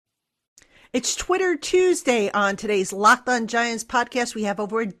It's Twitter Tuesday. On today's Locked On Giants podcast, we have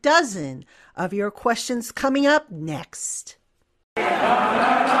over a dozen of your questions coming up next. You are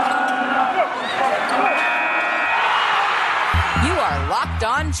Locked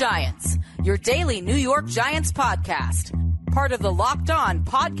On Giants, your daily New York Giants podcast. Part of the Locked On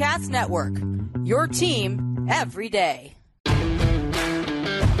Podcast Network, your team every day.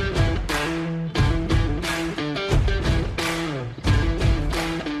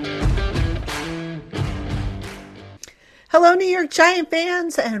 Hello, New York Giant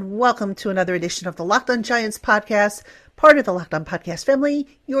fans, and welcome to another edition of the Locked On Giants podcast, part of the Locked On Podcast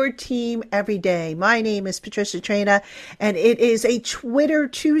family, your team every day. My name is Patricia Traina, and it is a Twitter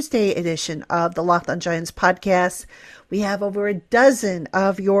Tuesday edition of the Locked On Giants podcast. We have over a dozen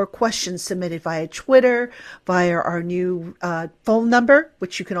of your questions submitted via Twitter, via our new phone number,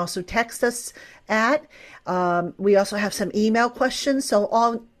 which you can also text us at. We also have some email questions, so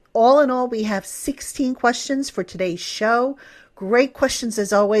all in all, we have 16 questions for today's show. Great questions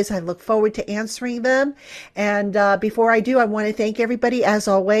as always. I look forward to answering them. And before I do, I want to thank everybody, as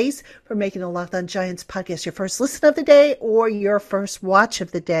always, for making the Locked On Giants podcast your first listen of the day or your first watch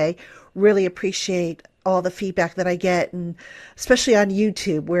of the day. Really appreciate all the feedback that I get, and especially on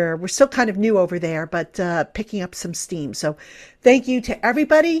YouTube, where we're still kind of new over there, but picking up some steam. So thank you to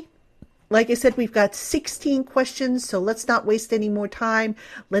everybody. Like I said, we've got 16 questions, so let's not waste any more time.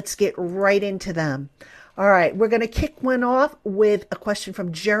 Let's get right into them. All right, we're going to kick one off with a question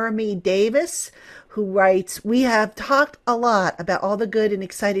from Jeremy Davis, who writes, "We have talked a lot about all the good and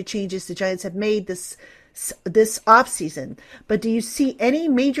exciting changes the Giants have made this offseason, but do you see any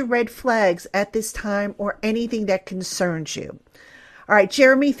major red flags at this time or anything that concerns you?" All right,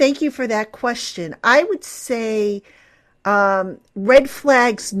 Jeremy, thank you for that question. I would say red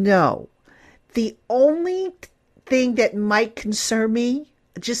flags, no. The only thing that might concern me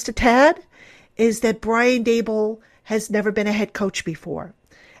just a tad is that Brian Daboll has never been a head coach before.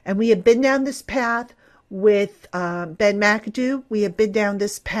 And we have been down this path with Ben McAdoo. We have been down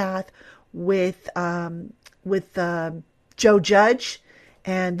this path with Joe Judge.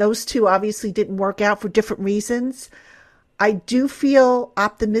 And those two obviously didn't work out for different reasons. I do feel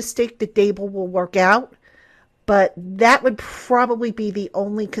optimistic that Daboll will work out. But that would probably be the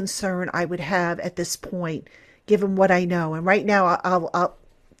only concern I would have at this point, given what I know. And right now, I'll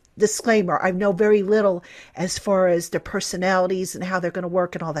disclaimer, I know very little as far as their personalities and how they're going to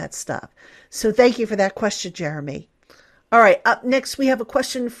work and all that stuff. So thank you for that question, Jeremy. All right, up next, we have a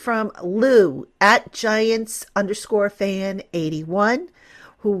question from Lou at Giants_fan81,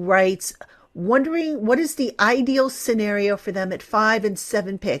 who writes, "Wondering what is the ideal scenario for them at 5 and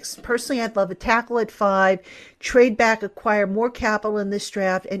 7 picks. Personally, I'd love a tackle at 5, trade back, acquire more capital in this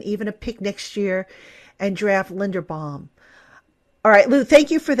draft, and even a pick next year and draft Linderbaum." All right, Lou, thank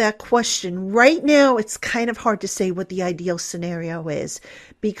you for that question. Right now, it's kind of hard to say what the ideal scenario is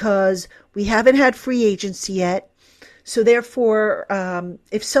because we haven't had free agency yet. So therefore,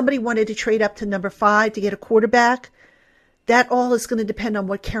 if somebody wanted to trade up to number 5 to get a quarterback, that all is going to depend on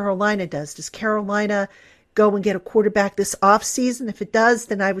what Carolina does. Does Carolina go and get a quarterback this offseason? If it does,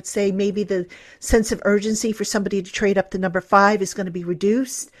 then I would say maybe the sense of urgency for somebody to trade up to number 5 is going to be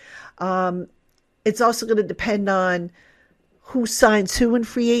reduced. It's also going to depend on who signs who in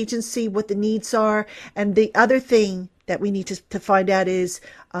free agency, what the needs are. And the other thing that we need to find out is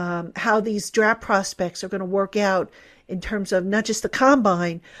how these draft prospects are going to work out in terms of not just the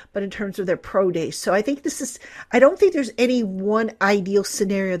combine, but in terms of their pro days. So I think I don't think there's any one ideal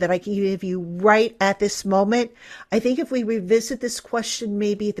scenario that I can give you right at this moment. I think if we revisit this question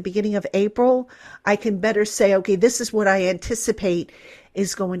maybe at the beginning of April, I can better say, okay, this is what I anticipate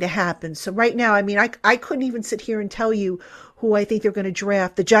is going to happen. So right now, I mean, I couldn't even sit here and tell you who I think they're going to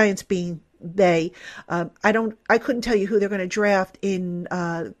draft, the Giants being they. I couldn't tell you who they're going to draft in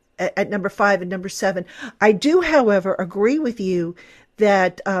at number 5 and number 7. I do, however, agree with you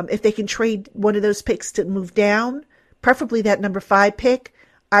that if they can trade one of those picks to move down, preferably that number 5 pick,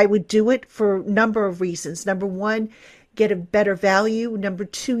 I would do it for a number of reasons. Number one, get a better value. Number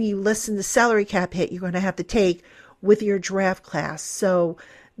two, you lessen the salary cap hit you're going to have to take with your draft class. So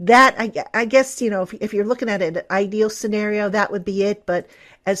that, I guess, if you're looking at an ideal scenario, that would be it. But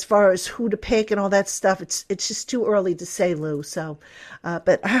as far as who to pick and all that stuff, it's just too early to say, Lou. So,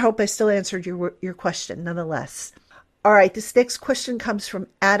 but I hope I still answered your question nonetheless. All right, this next question comes from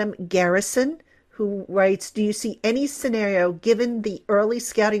Adam Garrison, who writes, "Do you see any scenario, given the early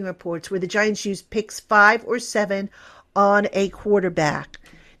scouting reports, where the Giants use picks 5 or 7 on a quarterback?"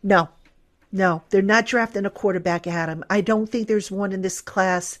 No, they're not drafting a quarterback, Adam. I don't think there's one in this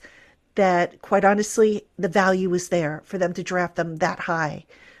class that, quite honestly, the value is there for them to draft them that high.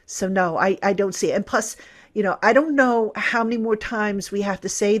 So no, I don't see it. And plus, I don't know how many more times we have to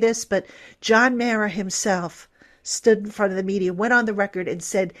say this, but John Mara himself stood in front of the media, went on the record and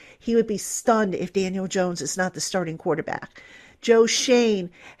said he would be stunned if Daniel Jones is not the starting quarterback. Joe Schoen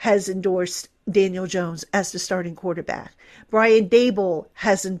has endorsed Daniel Jones as the starting quarterback. Brian Daboll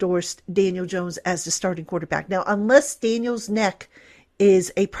has endorsed Daniel Jones as the starting quarterback. Now, unless Daniel's neck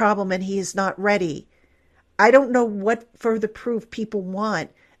is a problem and he is not ready, I don't know what further proof people want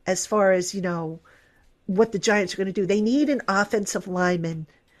as far as, what the Giants are going to do. They need an offensive lineman.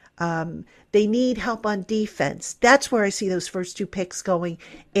 They need help on defense. That's where I see those first two picks going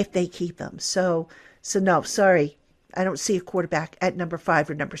if they keep them. So no, sorry. I don't see a quarterback at number 5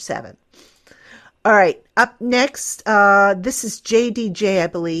 or number 7. All right. Up next, this is JDJ, I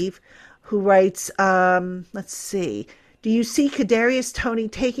believe, who writes, let's see. Do you see Kadarius Toney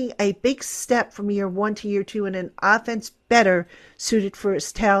taking a big step from year 1 to year 2 in an offense better suited for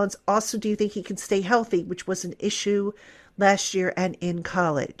his talents? Also, do you think he can stay healthy, which was an issue last year and in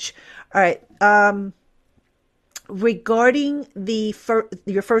college? All right. Regarding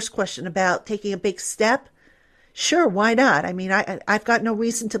your first question about taking a big step, sure, why not? I mean, I've got no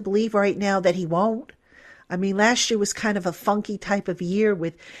reason to believe right now that he won't. I mean, last year was kind of a funky type of year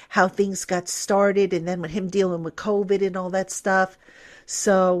with how things got started and then with him dealing with COVID and all that stuff.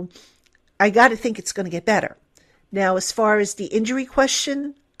 So I got to think it's going to get better. Now, as far as the injury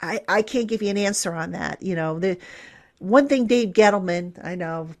question, I can't give you an answer on that. The one thing Dave Gettleman, I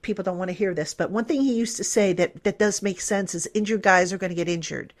know people don't want to hear this, but one thing he used to say that does make sense is injured guys are going to get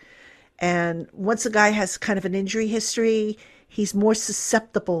injured. And once a guy has kind of an injury history, he's more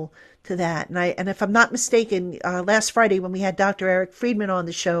susceptible to that. And if I'm not mistaken, last Friday when we had Dr. Eric Friedman on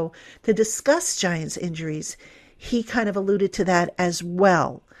the show to discuss Giants injuries, he kind of alluded to that as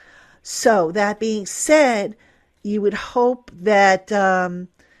well. So that being said, you would hope that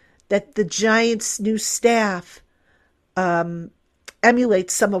that the Giants' new staff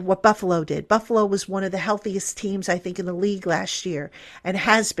emulates some of what Buffalo did. Buffalo was one of the healthiest teams, I think, in the league last year and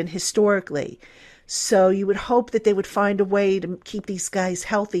has been historically. So you would hope that they would find a way to keep these guys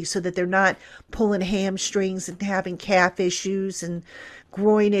healthy so that they're not pulling hamstrings and having calf issues and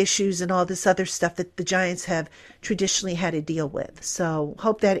groin issues and all this other stuff that the Giants have traditionally had to deal with. So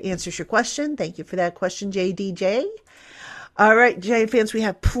hope that answers your question. Thank you for that question, JDJ. All right, Giant fans, we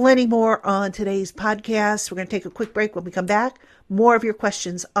have plenty more on today's podcast. We're going to take a quick break. When we come back, more of your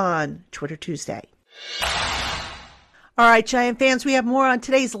questions on Twitter Tuesday. All right, Giant fans, we have more on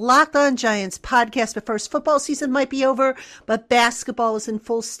today's Locked On Giants podcast. But first, football season might be over, but basketball is in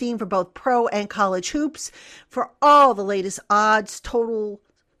full steam for both pro and college hoops. For all the latest odds,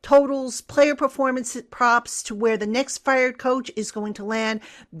 totals, player performance props to where the next fired coach is going to land,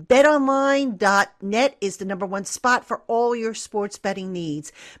 BetOnline.net is the number one spot for all your sports betting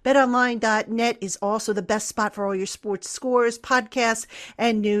needs. BetOnline.net is also the best spot for all your sports scores, podcasts,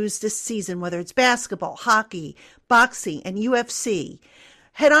 and news this season, whether it's basketball, hockey, boxing, and UFC.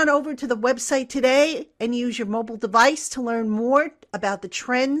 Head on over to the website today and use your mobile device to learn more about the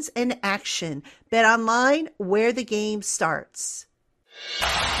trends and action. BetOnline, where the game starts.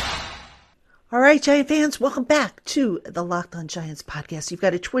 All right, Giant fans, welcome back to the Locked On Giants podcast. You've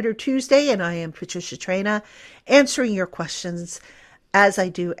got a Twitter Tuesday, and I am Patricia Traina, answering your questions as I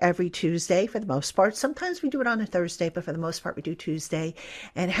do every Tuesday for the most part. Sometimes we do it on a Thursday, but for the most part we do Tuesday,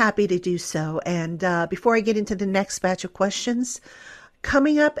 and happy to do so. And before I get into the next batch of questions,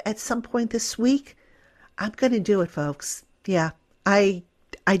 coming up at some point this week, I'm going to do it, folks. Yeah, I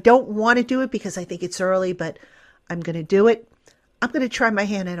don't want to do it because I think it's early, but I'm going to do it. I'm going to try my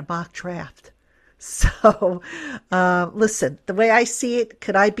hand at a mock draft. So, listen, the way I see it,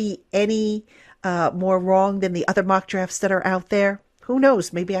 could I be any more wrong than the other mock drafts that are out there? Who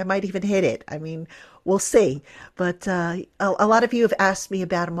knows? Maybe I might even hit it. I mean, we'll see. But a lot of you have asked me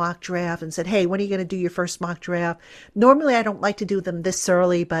about a mock draft and said, hey, when are you going to do your first mock draft? Normally, I don't like to do them this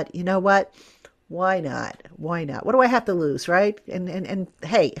early, but you know what? Why not? Why not? What do I have to lose, right? And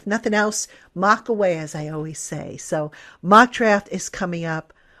hey, if nothing else, mock away, as I always say. So mock draft is coming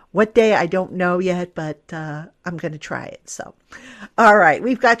up. What day, I don't know yet, but I'm going to try it. So, all right,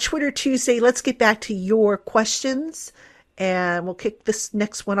 we've got Twitter Tuesday. Let's get back to your questions. And we'll kick this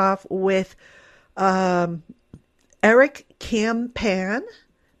next one off with Eric Campan,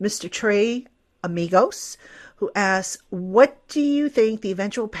 Mr. Trey Amigos, who asks, what do you think the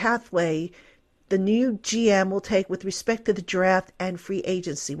eventual pathway the new GM will take with respect to the draft and free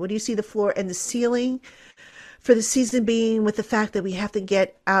agency? What do you see the floor and the ceiling for the season being, with the fact that we have to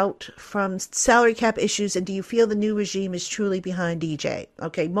get out from salary cap issues? And do you feel the new regime is truly behind DJ?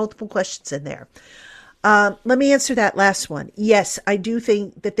 Okay, multiple questions in there. Let me answer that last one. Yes, I do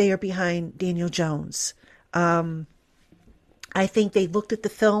think that they are behind Daniel Jones. I think they looked at the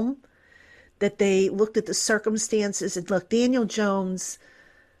film, that they looked at the circumstances, and look, Daniel Jones,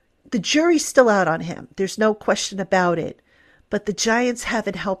 the jury's still out on him. There's no question about it. But the Giants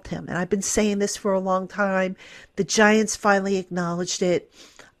haven't helped him. And I've been saying this for a long time. The Giants finally acknowledged it.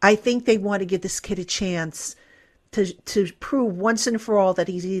 I think they want to give this kid a chance to prove once and for all that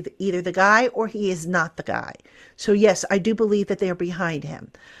he's either the guy or he is not the guy. So yes, I do believe that they're behind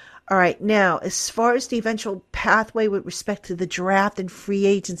him. All right. Now, as far as the eventual pathway with respect to the draft and free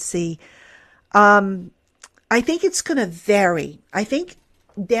agency, I think it's going to vary. I think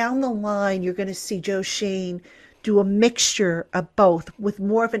down the line, you're going to see Joe Schoen do a mixture of both with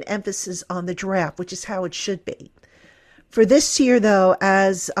more of an emphasis on the draft, which is how it should be. For this year, though,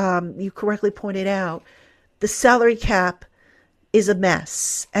 as you correctly pointed out, the salary cap is a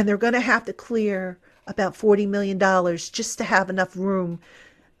mess, and they're going to have to clear about $40 million just to have enough room,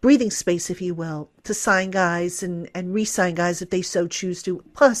 breathing space, if you will, to sign guys and re-sign guys if they so choose to,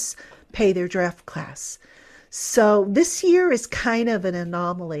 plus pay their draft class. So this year is kind of an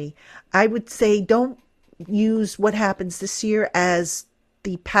anomaly. I would say don't use what happens this year as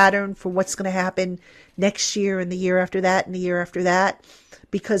the pattern for what's going to happen next year and the year after that and the year after that,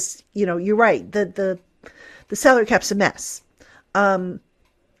 because, you know, you're right. The salary cap's a mess. Any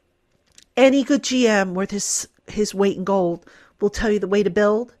good GM worth his weight in gold will tell you the way to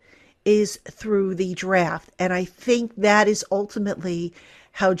build is through the draft. And I think that is ultimately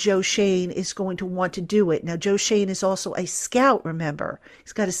how Joe Schoen is going to want to do it. Now, Joe Schoen is also a scout, remember.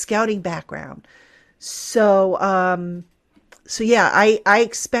 He's got a scouting background. So yeah, I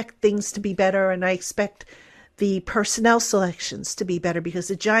expect things to be better, and I expect the personnel selections to be better, because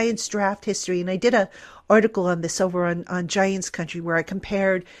the Giants draft history, and I did an article on this over on Giants Country where I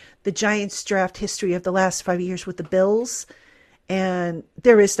compared the Giants draft history of the last 5 years with the Bills, and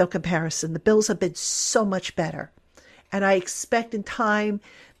there is no comparison. The Bills have been so much better, and I expect in time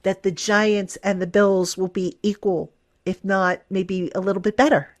that the Giants and the Bills will be equal, if not maybe a little bit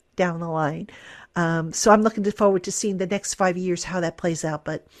better down the line. So I'm looking forward to seeing the next 5 years how that plays out.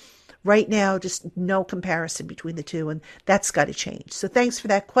 But right now, just no comparison between the two, and that's got to change. So thanks for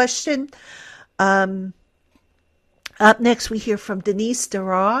that question. Up next, we hear from Denise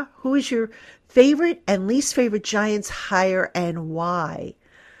Dara. Who is your favorite and least favorite Giants hire and why?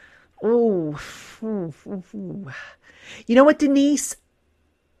 Oh, you know what, Denise?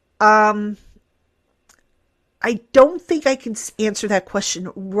 I don't think I can answer that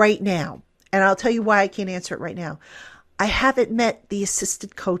question right now. And I'll tell you why I can't answer it right now. I haven't met the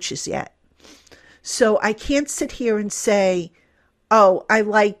assistant coaches yet. So I can't sit here and say, oh, I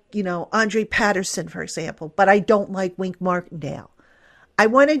like, Andre Patterson, for example, but I don't like Wink Martindale. I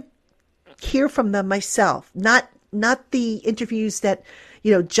want to hear from them myself, not the interviews that,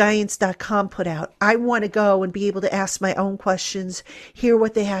 Giants.com put out. I want to go and be able to ask my own questions, hear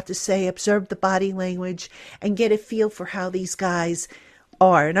what they have to say, observe the body language, and get a feel for how these guys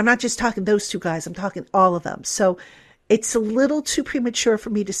are. And I'm not just talking those two guys, I'm talking all of them. So it's a little too premature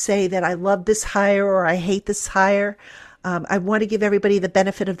for me to say that I love this hire or I hate this hire. I want to give everybody the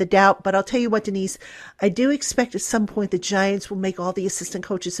benefit of the doubt, but I'll tell you what, Denise, I do expect at some point the Giants will make all the assistant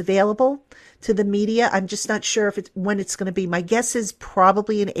coaches available to the media. I'm just not sure when it's going to be. My guess is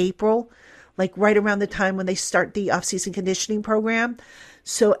probably in April, like right around the time when they start the off-season conditioning program.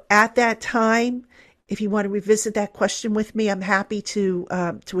 So at that time, if you want to revisit that question with me, I'm happy to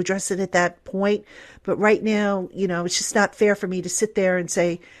address it at that point. But right now, it's just not fair for me to sit there and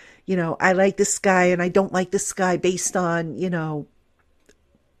say, I like this guy and I don't like this guy based on,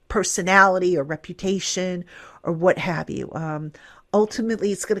 personality or reputation or what have you.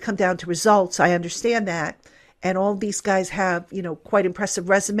 Ultimately, it's going to come down to results. I understand that. And all these guys have, quite impressive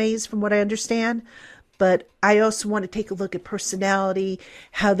resumes from what I understand. But I also want to take a look at personality,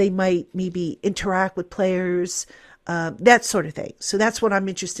 how they might maybe interact with players, that sort of thing. So that's what I'm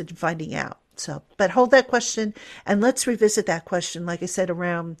interested in finding out. So, but hold that question and let's revisit that question. Like I said,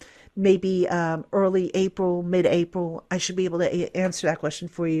 around maybe early April, mid-April, I should be able to answer that question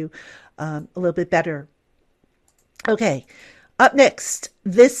for you a little bit better. Okay, up next,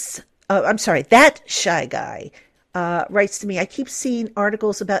 that shy guy writes to me, I keep seeing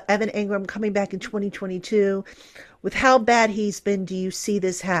articles about Evan Engram coming back in 2022. With how bad he's been, do you see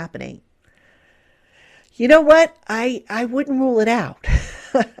this happening? You know what? I wouldn't rule it out.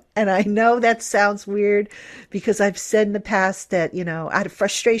 And I know that sounds weird because I've said in the past that, out of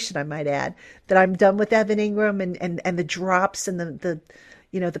frustration, I might add, that I'm done with Evan Engram and the drops and the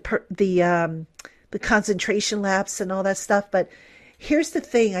concentration lapse and all that stuff. But Here's the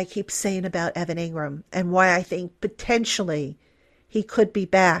thing I keep saying about Evan Ingram and why I think potentially he could be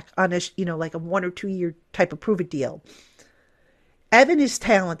back on a, like a 1 or 2 year type of prove it deal. Evan is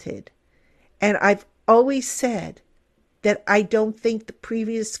talented. And I've always said that I don't think the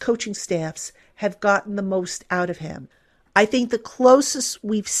previous coaching staffs have gotten the most out of him. I think the closest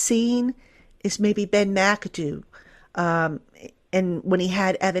we've seen is maybe Ben McAdoo, and when he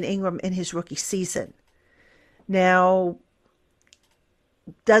had Evan Ingram in his rookie season. Now,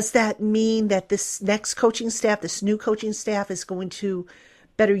 does that mean that this next coaching staff, this new coaching staff, is going to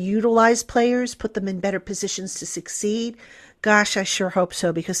better utilize players, put them in better positions to succeed? Gosh, I sure hope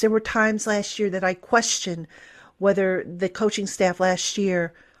so, because there were times last year that I questioned whether the coaching staff last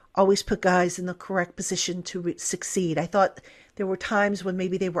year always put guys in the correct position to succeed. I thought there were times when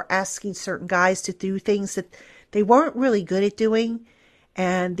maybe they were asking certain guys to do things that they weren't really good at doing,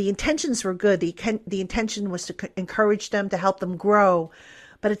 and the intentions were good. The intention was to encourage them, to help them grow.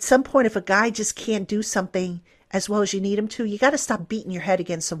 But at some point, if a guy just can't do something as well as you need him to, you got to stop beating your head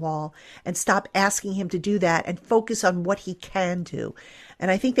against the wall and stop asking him to do that and focus on what he can do.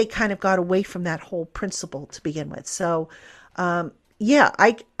 And I think they kind of got away from that whole principle to begin with. So, yeah,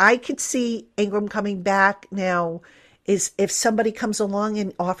 I could see Ingram coming back. Now, is if somebody comes along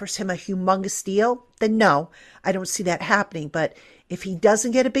and offers him a humongous deal, then no, I don't see that happening. But if he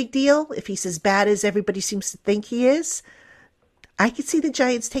doesn't get a big deal, if he's as bad as everybody seems to think he is, I could see the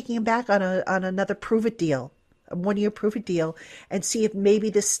Giants taking him back on another prove-it deal, a 1 year prove-it deal, and see if maybe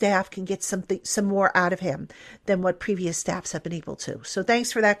the staff can get some more out of him than what previous staffs have been able to. So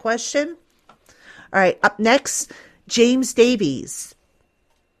thanks for that question. All right, up next, James Davies.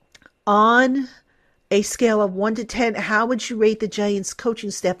 On a scale of 1 to 10, how would you rate the Giants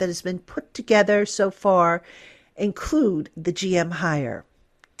coaching staff that has been put together so far, include the GM hire?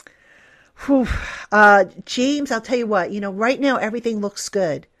 Whew. James, I'll tell you what, right now everything looks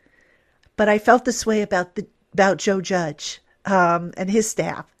good, but I felt this way about Joe Judge and his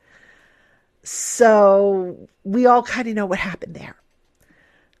staff. So we all kind of know what happened there.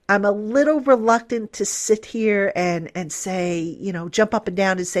 I'm a little reluctant to sit here and say, jump up and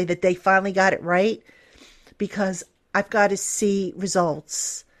down and say that they finally got it right, because I've got to see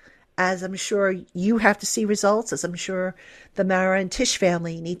results. As I'm sure you have to see results, as I'm sure the Mara and Tisch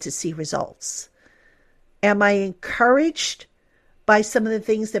family need to see results. Am I encouraged by some of the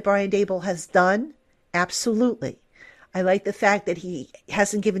things that Brian Daboll has done? Absolutely. I like the fact that he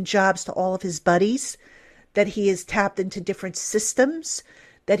hasn't given jobs to all of his buddies, that he has tapped into different systems,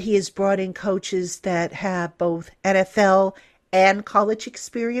 that he has brought in coaches that have both NFL and college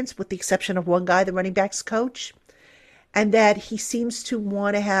experience, with the exception of one guy, the running backs coach, and that he seems to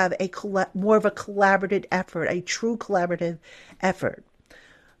want to have more of a collaborative effort, a true collaborative effort.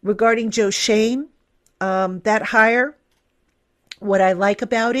 Regarding Joe Schoen, that hire, what I like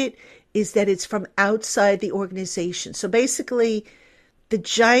about it is that it's from outside the organization. So basically, the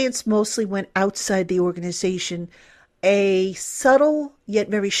Giants mostly went outside the organization, a subtle yet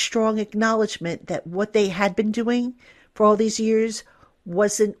very strong acknowledgement that what they had been doing for all these years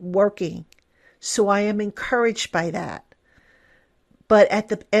wasn't working. So I am encouraged by that. But at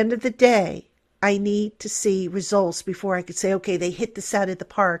the end of the day, I need to see results before I could say, okay, they hit this out of the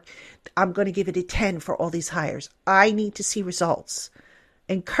park. I'm going to give it a 10 for all these hires. I need to see results.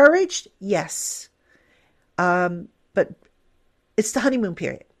 Encouraged? Yes. But it's the honeymoon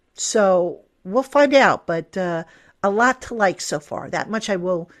period. So we'll find out. But a lot to like so far. That much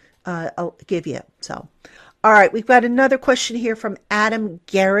I'll give you. So, all right, we've got another question here from Adam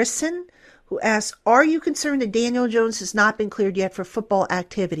Garrison, who asks, are you concerned that Daniel Jones has not been cleared yet for football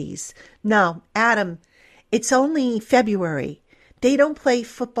activities? No, Adam, it's only February. They don't play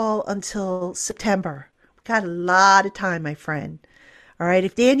football until September. We've got a lot of time, my friend. All right,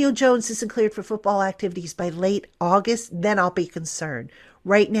 if Daniel Jones isn't cleared for football activities by late August, then I'll be concerned.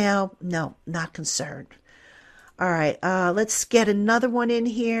 Right now, no, not concerned. All right, let's get another one in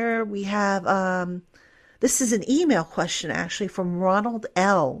here. We have, this is an email question, actually, from Ronald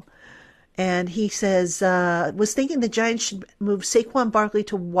L., and he says, was thinking the Giants should move Saquon Barkley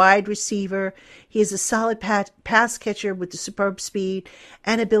to wide receiver. He is a solid pass catcher with the superb speed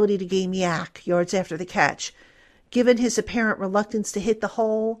and ability to gain yards after the catch. Given his apparent reluctance to hit the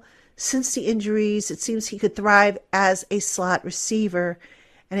hole, since the injuries, it seems he could thrive as a slot receiver,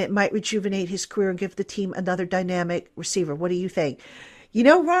 and it might rejuvenate his career and give the team another dynamic receiver. What do you think?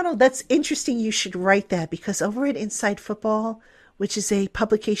 Ronald, that's interesting. You should write that, because over at Inside Football, which is a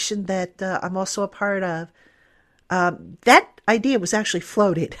publication that I'm also a part of, that idea was actually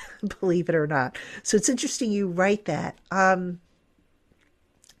floated, believe it or not. So it's interesting you write that.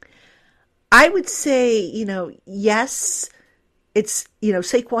 I would say, yes, it's,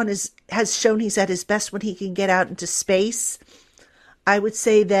 Saquon has shown he's at his best when he can get out into space. I would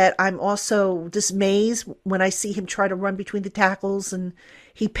say that I'm also dismayed when I see him try to run between the tackles and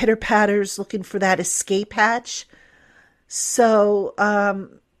he pitter patters looking for that escape hatch. So,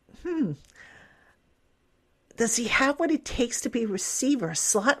 does he have what it takes to be a receiver, a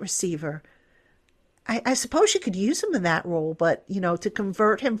slot receiver? I suppose you could use him in that role, but, to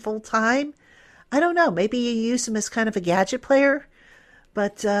convert him full time, I don't know. Maybe you use him as kind of a gadget player.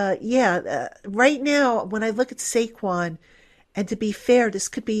 But, right now, when I look at Saquon, and to be fair, this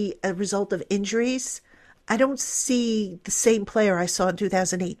could be a result of injuries. I don't see the same player I saw in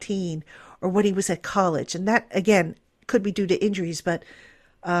 2018 or when he was at college. And that, again, could be due to injuries. But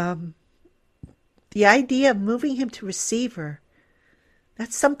the idea of moving him to receiver,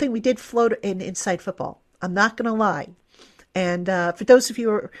 that's something we did float in Inside Football. I'm not going to lie. And for those of you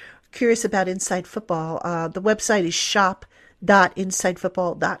who are curious about Inside Football, the website is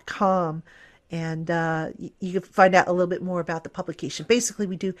shop.insidefootball.com. And you can find out a little bit more about the publication. Basically,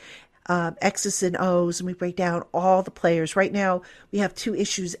 we do X's and O's, and we break down all the players. Right now, we have 2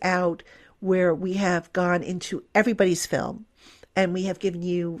 issues out where we have gone into everybody's film, and we have given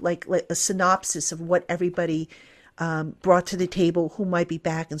you like a synopsis of what everybody brought to the table, who might be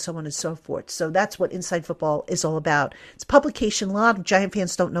back, and so on and so forth. So that's what Inside Football is all about. It's a publication. A lot of Giant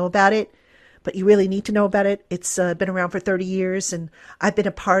fans don't know about it, but you really need to know about it. It's been around for 30 years, and I've been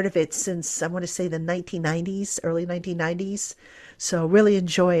a part of it since, I want to say, the 1990s, early 1990s. So really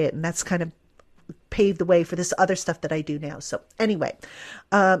enjoy it, and that's kind of paved the way for this other stuff that I do now. So anyway,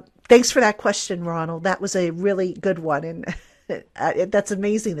 thanks for that question, Ronald. That was a really good one, and that's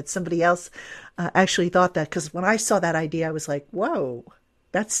amazing that somebody else actually thought that, because when I saw that idea, I was like, whoa.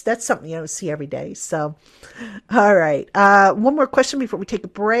 That's something you don't see every day. So, all right. One more question before we take a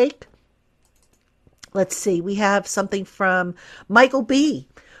break. Let's see. We have something from Michael B.,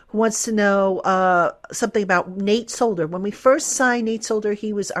 who wants to know something about Nate Solder. When we first signed Nate Solder,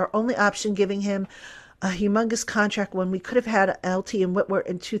 he was our only option, giving him a humongous contract when we could have had LT and Whitworth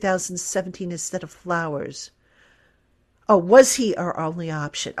in 2017 instead of Flowers. Oh, was he our only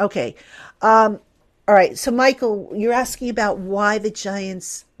option? Okay. All right. So, Michael, you're asking about why the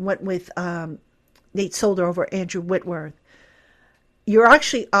Giants went with Nate Solder over Andrew Whitworth. You're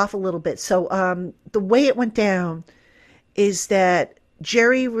actually off a little bit. So the way it went down is that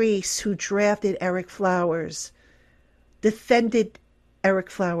Jerry Reese, who drafted Eric Flowers, defended Eric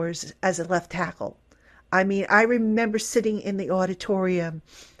Flowers as a left tackle. I mean, I remember sitting in the auditorium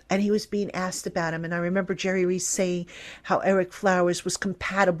and he was being asked about him. And I remember Jerry Reese saying how Eric Flowers was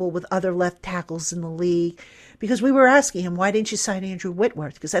compatible with other left tackles in the league, because we were asking him, why didn't you sign Andrew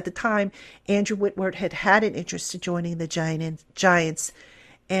Whitworth? Because at the time, Andrew Whitworth had an interest in joining the Giants.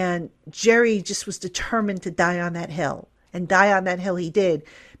 And Jerry just was determined to die on that hill. And die on that hill he did,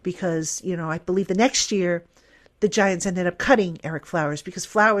 because, I believe the next year, the Giants ended up cutting Eric Flowers because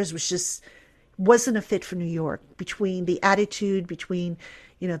Flowers wasn't a fit for New York, between the attitude, between,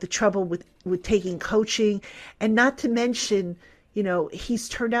 the trouble with taking coaching, and not to mention, he's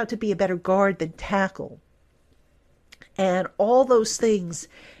turned out to be a better guard than tackle. And all those things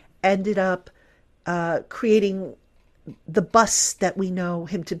ended up creating the bust that we know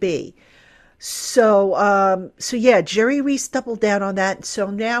him to be. So yeah, Jerry Reese doubled down on that.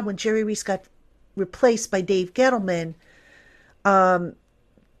 So now when Jerry Reese got replaced by Dave Gettleman,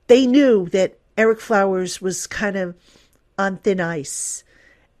 they knew that Eric Flowers was kind of on thin ice.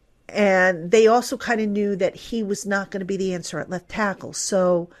 And they also kind of knew that he was not going to be the answer at left tackle.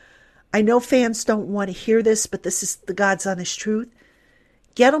 So I know fans don't want to hear this, but this is the God's honest truth.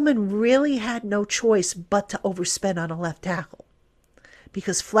 Gettleman really had no choice but to overspend on a left tackle,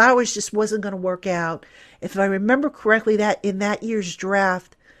 because Flowers just wasn't going to work out. If I remember correctly, that in that year's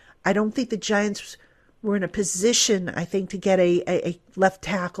draft, I don't think the Giants were in a position, I think, to get a left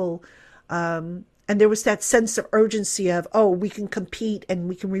tackle. And there was that sense of urgency of, we can compete and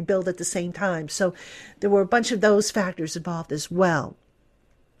we can rebuild at the same time. So there were a bunch of those factors involved as well.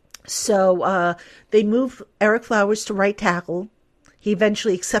 So they moved Eric Flowers to right tackle. He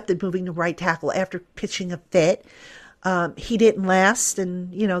eventually accepted moving to right tackle after pitching a fit. He didn't last,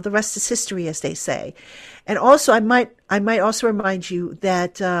 and the rest is history, as they say. And also, I might also remind you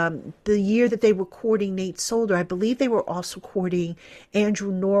that the year that they were courting Nate Solder, I believe they were also courting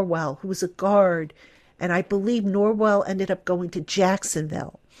Andrew Norwell, who was a guard, and I believe Norwell ended up going to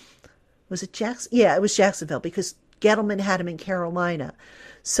Jacksonville. Was it Jackson? Yeah, it was Jacksonville, because Gettleman had him in Carolina.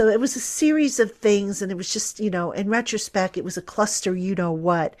 So it was a series of things, and it was just, in retrospect, it was a cluster,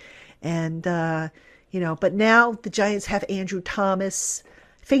 what, and but now the Giants have Andrew Thomas.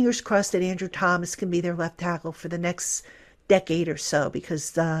 Fingers crossed that Andrew Thomas can be their left tackle for the next decade or so,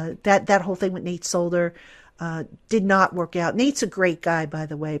 because that whole thing with Nate Solder did not work out. Nate's a great guy, by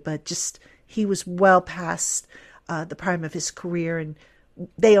the way, but just he was well past the prime of his career, and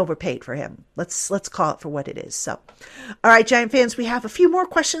they overpaid for him. Let's call it for what it is. So, all right, Giant fans, we have a few more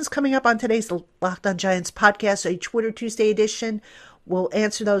questions coming up on today's Locked On Giants podcast, a Twitter Tuesday edition. We'll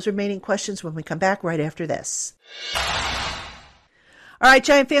answer those remaining questions when we come back right after this. All right,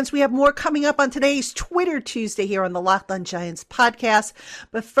 Giant fans, we have more coming up on today's Twitter Tuesday here on the Locked On Giants podcast.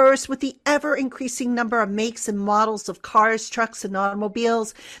 But first, with the ever-increasing number of makes and models of cars, trucks, and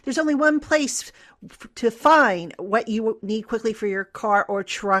automobiles, there's only one place to find what you need quickly for your car or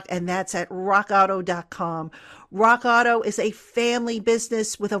truck, and that's at rockauto.com. Rock Auto is a family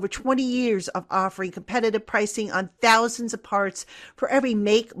business with over 20 years of offering competitive pricing on thousands of parts for every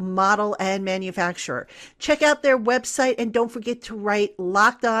make, model, and manufacturer. Check out their website and don't forget to write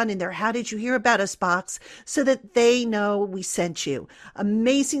Locked On in their How Did You Hear About Us box so that they know we sent you.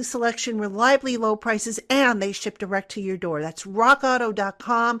 Amazing selection, reliably low prices, and they ship direct to your door. That's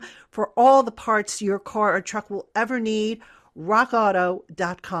rockauto.com for all the parts your car or truck will ever need.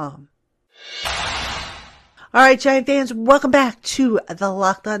 rockauto.com. All right, Giant fans, welcome back to the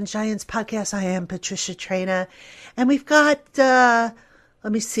Locked On Giants podcast. I am Patricia Traina, and we've got, 5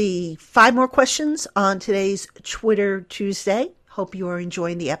 more questions on today's Twitter Tuesday. Hope you are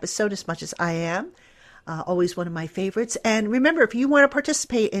enjoying the episode as much as I am. Always one of my favorites. And remember, if you want to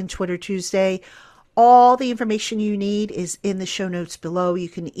participate in Twitter Tuesday, all the information you need is in the show notes below. You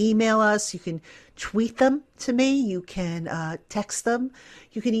can email us. You can tweet them to me. You can text them.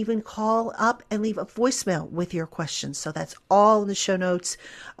 You can even call up and leave a voicemail with your questions. So that's all in the show notes,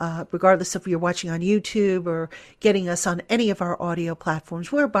 regardless if you're watching on YouTube or getting us on any of our audio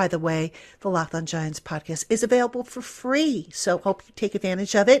platforms, where, by the way, the Locked On Giants podcast is available for free. So hope you take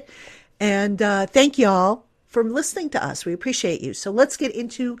advantage of it. And thank you all for listening to us. We appreciate you. So let's get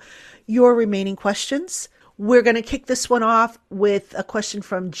into your remaining questions. We're going to kick this one off with a question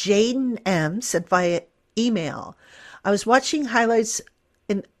from Jaden M. sent via email. I was watching highlights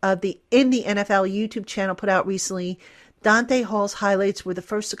in the NFL YouTube channel put out recently. Dante Hall's highlights were the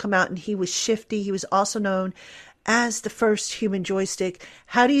first to come out, and he was shifty. He was also known as the first human joystick.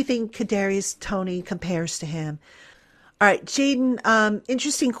 How do you think Kadarius Toney compares to him? All right, Jaden,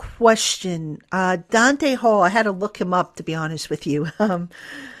 interesting question. Dante Hall, I had to look him up, to be honest with you.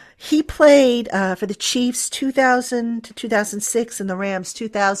 He played for the Chiefs 2000 to 2006 and the Rams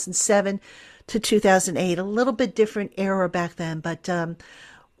 2007 to 2008. A little bit different era back then. But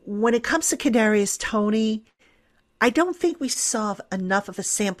when it comes to Kadarius Toney, I don't think we saw enough of a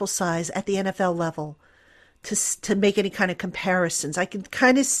sample size at the NFL level to make any kind of comparisons. I can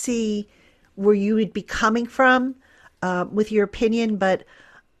kind of see where you would be coming from with your opinion, but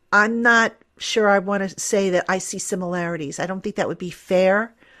I'm not sure I want to say that I see similarities. I don't think that would be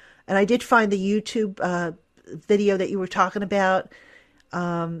fair. And I did find the YouTube video that you were talking about.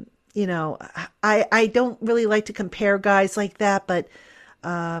 I don't really like to compare guys like that, but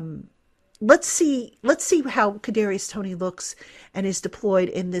let's see how Kadarius Toney looks and is deployed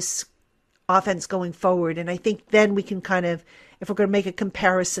in this offense going forward. And I think then we can kind of, if we're going to make a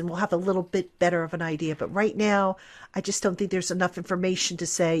comparison, we'll have a little bit better of an idea. But right now, I just don't think there's enough information to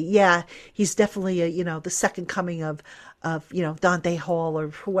say, yeah, he's definitely the second coming of Dante Hall or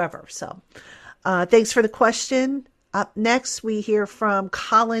whoever. So thanks for the question. Up next, we hear from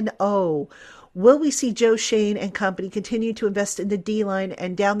Colin O. Will we see Joe Schoen and company continue to invest in the D-line,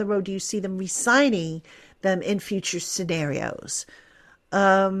 and down the road, do you see them re-signing them in future scenarios?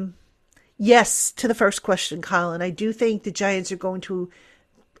 Yes, to the first question, Colin. I do think the Giants are going to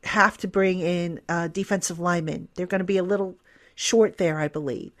have to bring in defensive linemen. They're going to be a little short there, I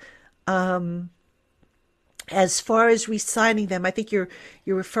believe. As far as re-signing them, I think you're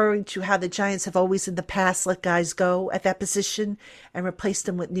referring to how the Giants have always in the past let guys go at that position and replaced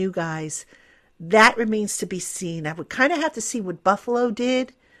them with new guys. That remains to be seen. I would kind of have to see what Buffalo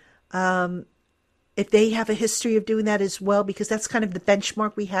did. If they have a history of doing that as well, because that's kind of the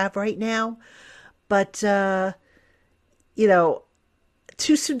benchmark we have right now. But,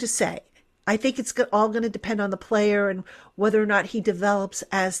 too soon to say. I think it's all going to depend on the player and whether or not he develops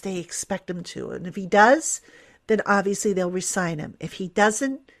as they expect him to. And if he does, then obviously they'll re-sign him. If he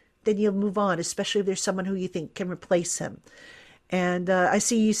doesn't, then you'll move on, especially if there's someone who you think can replace him. And I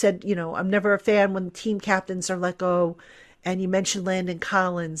see you said, I'm never a fan when team captains are let go. And you mentioned Landon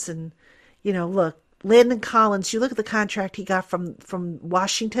Collins. And, look, Landon Collins, you look at the contract he got from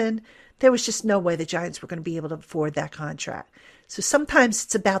Washington, there was just no way the Giants were going to be able to afford that contract. So sometimes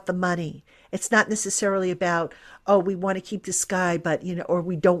it's about the money. It's not necessarily about, we want to keep this guy, but, or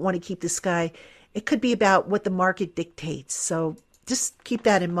we don't want to keep this guy. it could be about what the market dictates. So just keep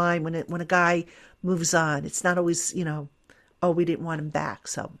that in mind when a guy moves on. It's not always, oh, we didn't want him back.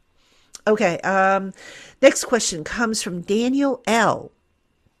 So, okay. Next question comes from Daniel L.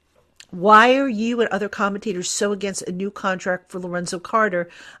 Why are you and other commentators so against a new contract for Lorenzo Carter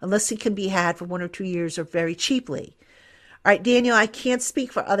unless he can be had for 1 or 2 years or very cheaply? All right, Daniel, I can't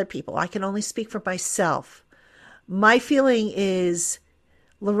speak for other people. I can only speak for myself. My feeling is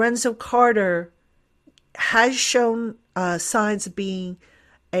Lorenzo Carter has shown signs of being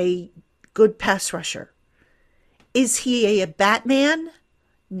a good pass rusher. Is he a Batman?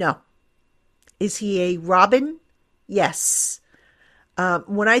 No. Is he a Robin? Yes.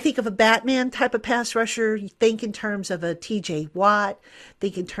 When I think of a Batman type of pass rusher, you think in terms of a T.J. Watt,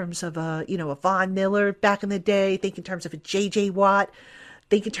 think in terms of a Von Miller back in the day, think in terms of a J.J. Watt,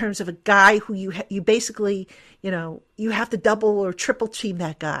 think in terms of a guy who you basically, you have to double or triple team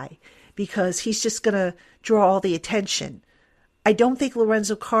that guy because he's just going to draw all the attention. I don't think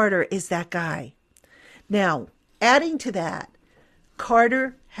Lorenzo Carter is that guy. Now, adding to that,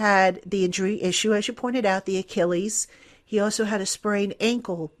 Carter had the injury issue, as you pointed out, the Achilles. He also had a sprained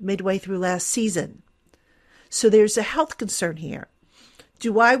ankle midway through last season. So there's a health concern here.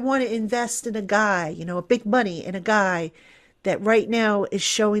 Do I want to invest in a guy, a big money in a guy that right now is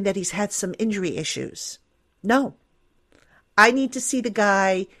showing that he's had some injury issues? No. I need to see the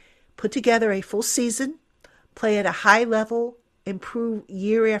guy put together a full season, play at a high level, improve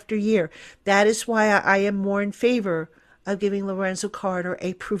year after year. That is why I am more in favor of giving Lorenzo Carter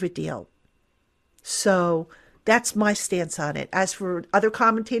a prove-it deal. So that's my stance on it. As for other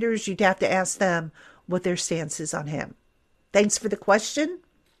commentators, you'd have to ask them what their stance is on him. Thanks for the question.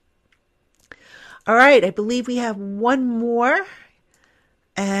 All right, I believe we have one more.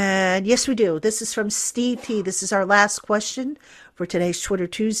 And yes, we do. This is from Steve T. This is our last question for today's Twitter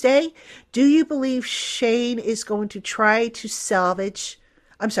Tuesday. Do you believe Shane is going to try to salvage...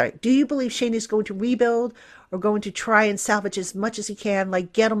 do you believe Shane is going to rebuild or going to try and salvage as much as he can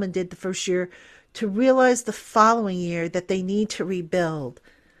like Gettleman did the first year to realize the following year that they need to rebuild?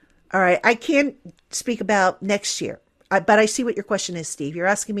 All right, I can't speak about next year, but I see what your question is, Steve. You're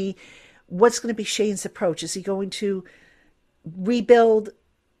asking me what's going to be Shane's approach. Is he going to rebuild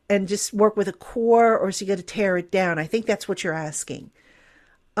and just work with a core, or is he going to tear it down? I think that's what you're asking.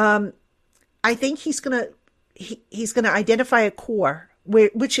 I think he's going to identify a core,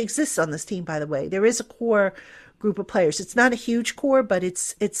 which exists on this team, by the way. There is a core group of players. It's not a huge core, but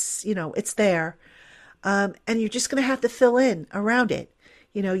it's there. And you're just going to have to fill in around it.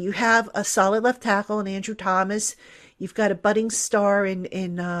 You have a solid left tackle in Andrew Thomas. You've got a budding star in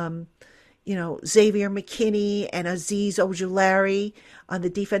Xavier McKinney and Azeez Ojulari on the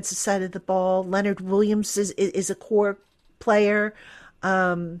defensive side of the ball. Leonard Williams is a core player.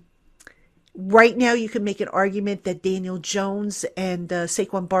 Right now, you can make an argument that Daniel Jones and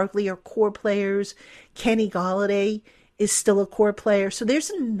Saquon Barkley are core players. Kenny Golladay is still a core player. So there's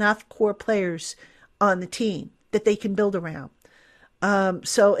enough core players on the team that they can build around.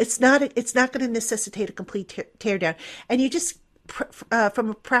 So it's not going to necessitate a complete tear down. And you just, from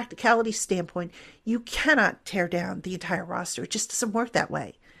a practicality standpoint, you cannot tear down the entire roster. It just doesn't work that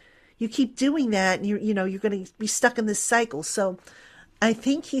way. You keep doing that, and you're going to be stuck in this cycle. So I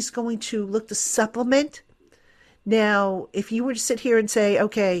think he's going to look to supplement. Now, if you were to sit here and say,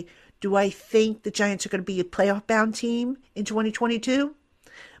 okay, do I think the Giants are going to be a playoff-bound team in 2022?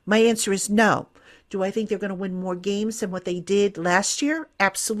 My answer is no. Do I think they're going to win more games than what they did last year?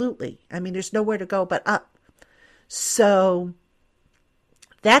 Absolutely. I mean, there's nowhere to go but up. So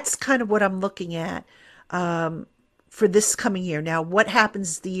that's kind of what I'm looking at for this coming year. Now, what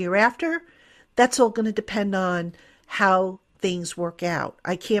happens the year after? That's all going to depend on how things work out.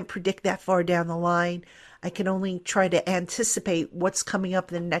 I can't predict that far down the line. I can only try to anticipate what's coming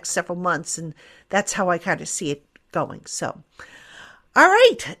up in the next several months, and that's how I kind of see it going. So, all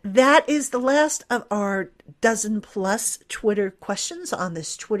right, that is the last of our dozen-plus Twitter questions on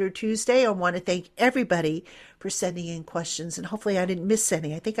this Twitter Tuesday. I want to thank everybody for sending in questions, and hopefully I didn't miss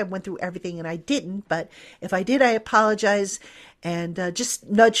any. I think I went through everything, and I didn't, but if I did, I apologize, and just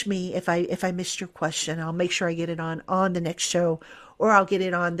nudge me if I missed your question. I'll make sure I get it on the next show, or I'll get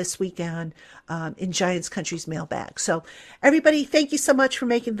it on this weekend in Giants Country's mailbag. So everybody, thank you so much for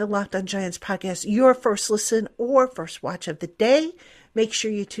making the Locked on Giants podcast your first listen or first watch of the day. Make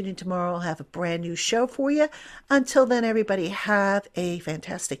sure you tune in tomorrow. I'll have a brand new show for you. Until then, everybody, have a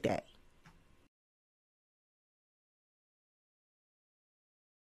fantastic day.